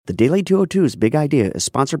The Daily 202's Big Idea is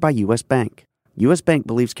sponsored by U.S. Bank. U.S. Bank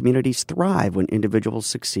believes communities thrive when individuals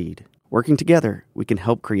succeed. Working together, we can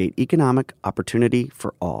help create economic opportunity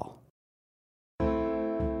for all.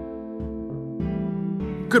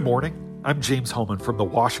 Good morning. I'm James Hohmann from The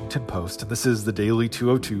Washington Post, and this is the Daily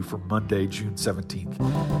 202 for Monday, June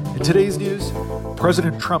 17th. In today's news,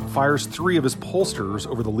 President Trump fires 3 of his pollsters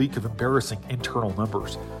over the leak of embarrassing internal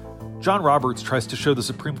numbers. John Roberts tries to show the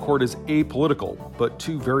Supreme Court is apolitical, but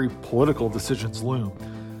 2 very political decisions loom.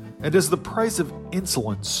 And as the price of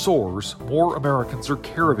insulin soars, more Americans are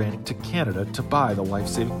caravanning to Canada to buy the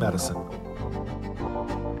life-saving medicine.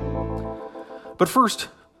 But first,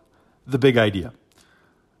 the big idea.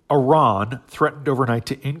 Iran threatened overnight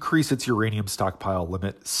to increase its uranium stockpile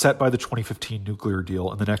limit set by the 2015 nuclear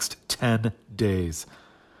deal in the next 10 days.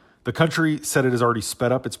 The country said it has already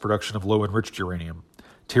sped up its production of low-enriched uranium.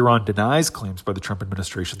 Tehran denies claims by the Trump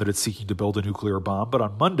administration that it's seeking to build a nuclear bomb, but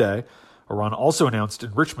on Monday, Iran also announced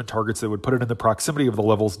enrichment targets that would put it in the proximity of the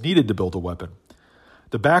levels needed to build a weapon.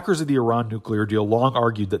 The backers of the Iran nuclear deal long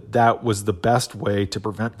argued that that was the best way to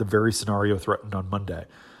prevent the very scenario threatened on Monday.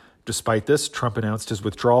 Despite this, Trump announced his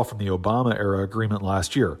withdrawal from the Obama-era agreement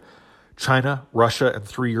last year. China, Russia, and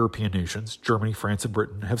 3 European nations, Germany, France, and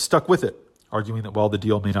Britain, have stuck with it, arguing that while the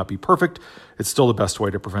deal may not be perfect, it's still the best way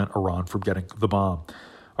to prevent Iran from getting the bomb.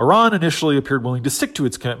 Iran initially appeared willing to stick to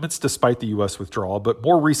its commitments despite the U.S. withdrawal, but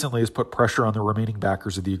more recently has put pressure on the remaining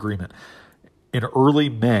backers of the agreement. In early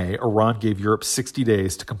May, Iran gave Europe 60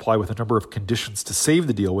 days to comply with a number of conditions to save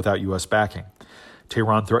the deal without U.S. backing.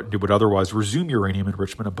 Tehran threatened it would otherwise resume uranium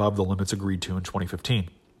enrichment above the limits agreed to in 2015.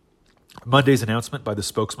 Monday's announcement by the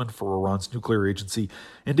spokesman for Iran's nuclear agency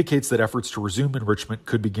indicates that efforts to resume enrichment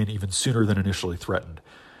could begin even sooner than initially threatened.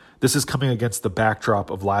 This is coming against the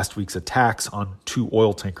backdrop of last week's attacks on 2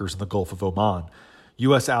 oil tankers in the Gulf of Oman.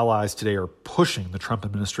 U.S. allies today are pushing the Trump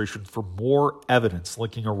administration for more evidence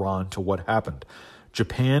linking Iran to what happened.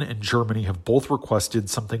 Japan and Germany have both requested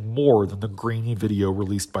something more than the grainy video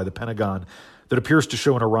released by the Pentagon that appears to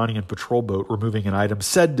show an Iranian patrol boat removing an item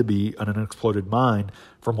said to be an unexploded mine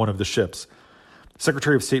from one of the ships.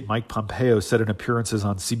 Secretary of State Mike Pompeo said in appearances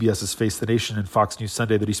on CBS's Face the Nation and Fox News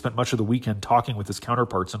Sunday that he spent much of the weekend talking with his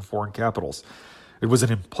counterparts in foreign capitals. It was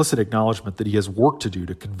an implicit acknowledgement that he has work to do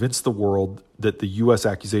to convince the world that the U.S.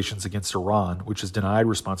 accusations against Iran, which has denied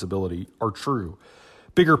responsibility, are true.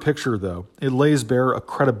 Bigger picture, though, it lays bare a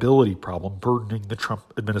credibility problem burdening the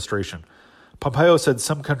Trump administration. Pompeo said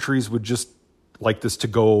some countries would just like this to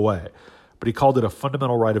go away, but he called it a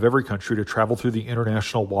fundamental right of every country to travel through the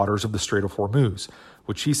international waters of the Strait of Hormuz,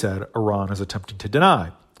 which he said Iran is attempting to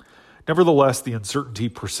deny. Nevertheless, the uncertainty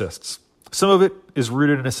persists. Some of it is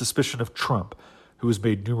rooted in a suspicion of Trump, who has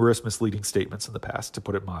made numerous misleading statements in the past, to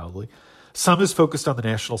put it mildly. Some is focused on the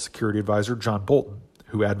National Security Advisor, John Bolton,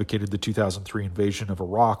 who advocated the 2003 invasion of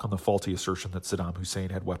Iraq on the faulty assertion that Saddam Hussein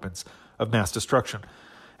had weapons of mass destruction.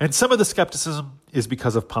 And some of the skepticism is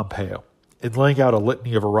because of Pompeo. In laying out a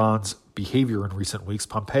litany of Iran's behavior in recent weeks,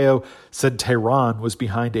 Pompeo said Tehran was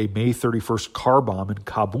behind a May 31st car bomb in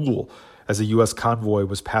Kabul as a U.S. convoy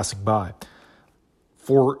was passing by.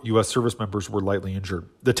 4 U.S. service members were lightly injured.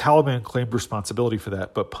 The Taliban claimed responsibility for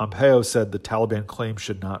that, but Pompeo said the Taliban claim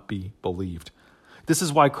should not be believed. This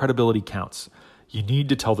is why credibility counts. You need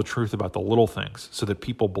to tell the truth about the little things so that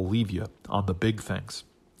people believe you on the big things.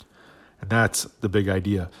 And that's the big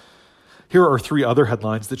idea. Here are 3 other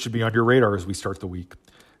headlines that should be on your radar as we start the week.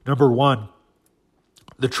 Number 1,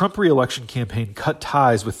 the Trump re-election campaign cut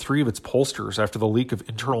ties with 3 of its pollsters after the leak of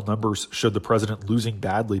internal numbers showed the president losing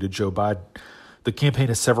badly to Joe Biden. The campaign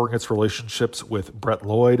is severing its relationships with Brett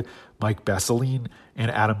Lloyd, Mike Basseline, and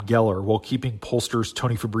Adam Geller, while keeping pollsters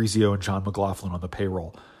Tony Fabrizio and John McLaughlin on the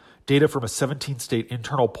payroll. Data from a 17-state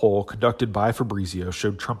internal poll conducted by Fabrizio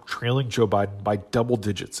showed Trump trailing Joe Biden by double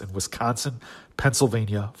digits in Wisconsin,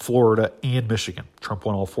 Pennsylvania, Florida, and Michigan. Trump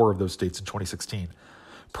won all 4 of those states in 2016.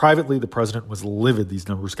 Privately, the president was livid these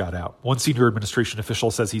numbers got out. One senior administration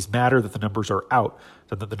official says he's madder that the numbers are out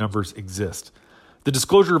than that the numbers exist. The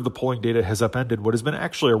disclosure of the polling data has upended what has been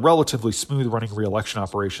actually a relatively smooth-running re-election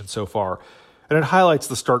operation so far, and it highlights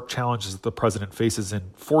the stark challenges that the president faces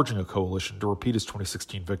in forging a coalition to repeat his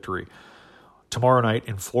 2016 victory. Tomorrow night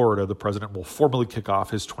in Florida, the president will formally kick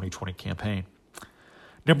off his 2020 campaign.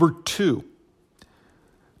 Number 2,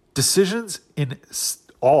 decisions in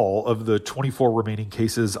all of the 24 remaining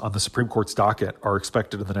cases on the Supreme Court's docket are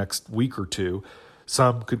expected in the next week or 2.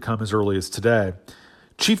 Some could come as early as today.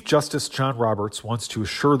 Chief Justice John Roberts wants to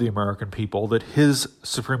assure the American people that his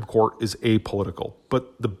Supreme Court is apolitical.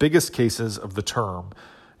 But the biggest cases of the term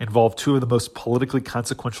involve 2 of the most politically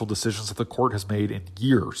consequential decisions that the court has made in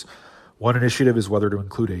years. One initiative is whether to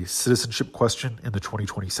include a citizenship question in the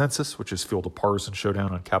 2020 census, which has fueled a partisan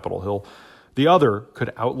showdown on Capitol Hill. The other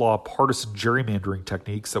could outlaw partisan gerrymandering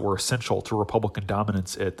techniques that were essential to Republican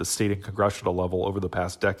dominance at the state and congressional level over the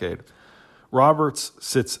past decade. Roberts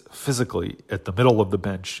sits physically at the middle of the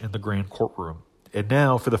bench in the grand courtroom. And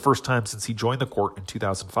now, for the first time since he joined the court in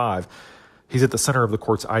 2005, he's at the center of the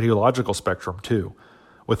court's ideological spectrum, too.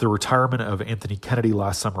 With the retirement of Anthony Kennedy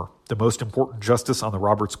last summer, the most important justice on the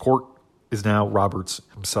Roberts court is now Roberts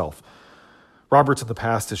himself. Roberts in the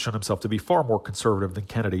past has shown himself to be far more conservative than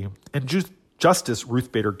Kennedy, and Justice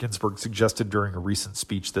Ruth Bader Ginsburg suggested during a recent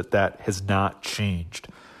speech that has not changed.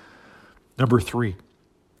 Number 3.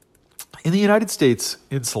 In the United States,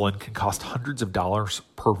 insulin can cost hundreds of dollars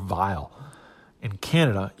per vial. In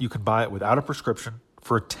Canada, you can buy it without a prescription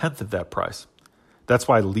for a tenth of that price. That's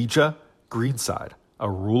why Legia Greenside, a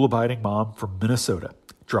rule-abiding mom from Minnesota,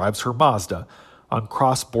 drives her Mazda on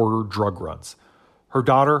cross-border drug runs. Her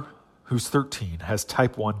daughter, who's 13, has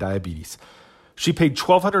type 1 diabetes. She paid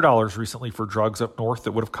 $1,200 recently for drugs up north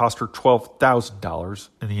that would have cost her $12,000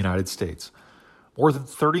 in the United States. More than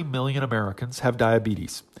 30 million Americans have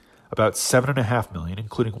diabetes. About 7.5 million,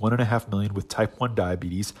 including 1.5 million with type 1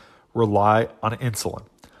 diabetes, rely on insulin.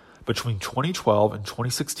 Between 2012 and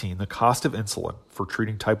 2016, the cost of insulin for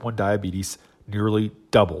treating type 1 diabetes nearly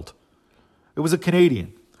doubled. It was a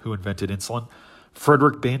Canadian who invented insulin.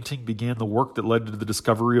 Frederick Banting began the work that led to the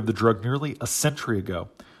discovery of the drug nearly a century ago.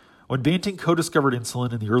 When Banting co-discovered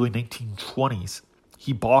insulin in the early 1920s,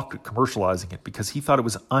 he balked at commercializing it because he thought it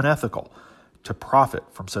was unethical to profit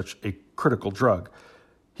from such a critical drug.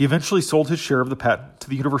 He eventually sold his share of the patent to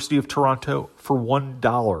the University of Toronto for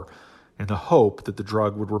 $1 in the hope that the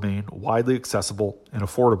drug would remain widely accessible and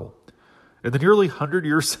affordable. In the nearly 100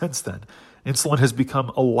 years since then, insulin has become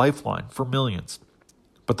a lifeline for millions.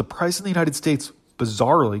 But the price in the United States,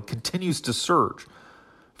 bizarrely, continues to surge.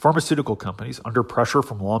 Pharmaceutical companies, under pressure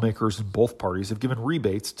from lawmakers in both parties, have given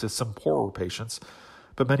rebates to some poorer patients,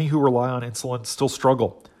 but many who rely on insulin still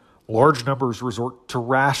struggle. Large numbers resort to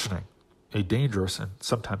rationing, a dangerous and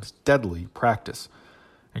sometimes deadly practice.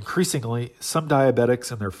 Increasingly, some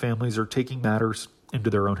diabetics and their families are taking matters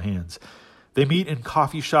into their own hands. They meet in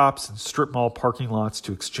coffee shops and strip mall parking lots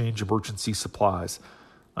to exchange emergency supplies.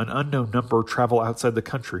 An unknown number travel outside the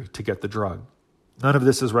country to get the drug. None of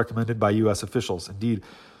this is recommended by U.S. officials. Indeed,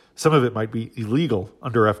 some of it might be illegal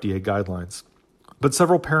under FDA guidelines. But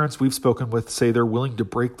several parents we've spoken with say they're willing to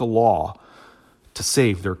break the law to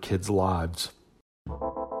save their kids' lives.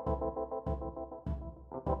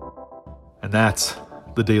 And that's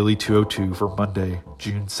the Daily 202 for Monday,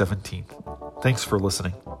 June 17th. Thanks for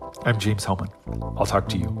listening. I'm James Hellman. I'll talk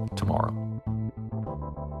to you tomorrow.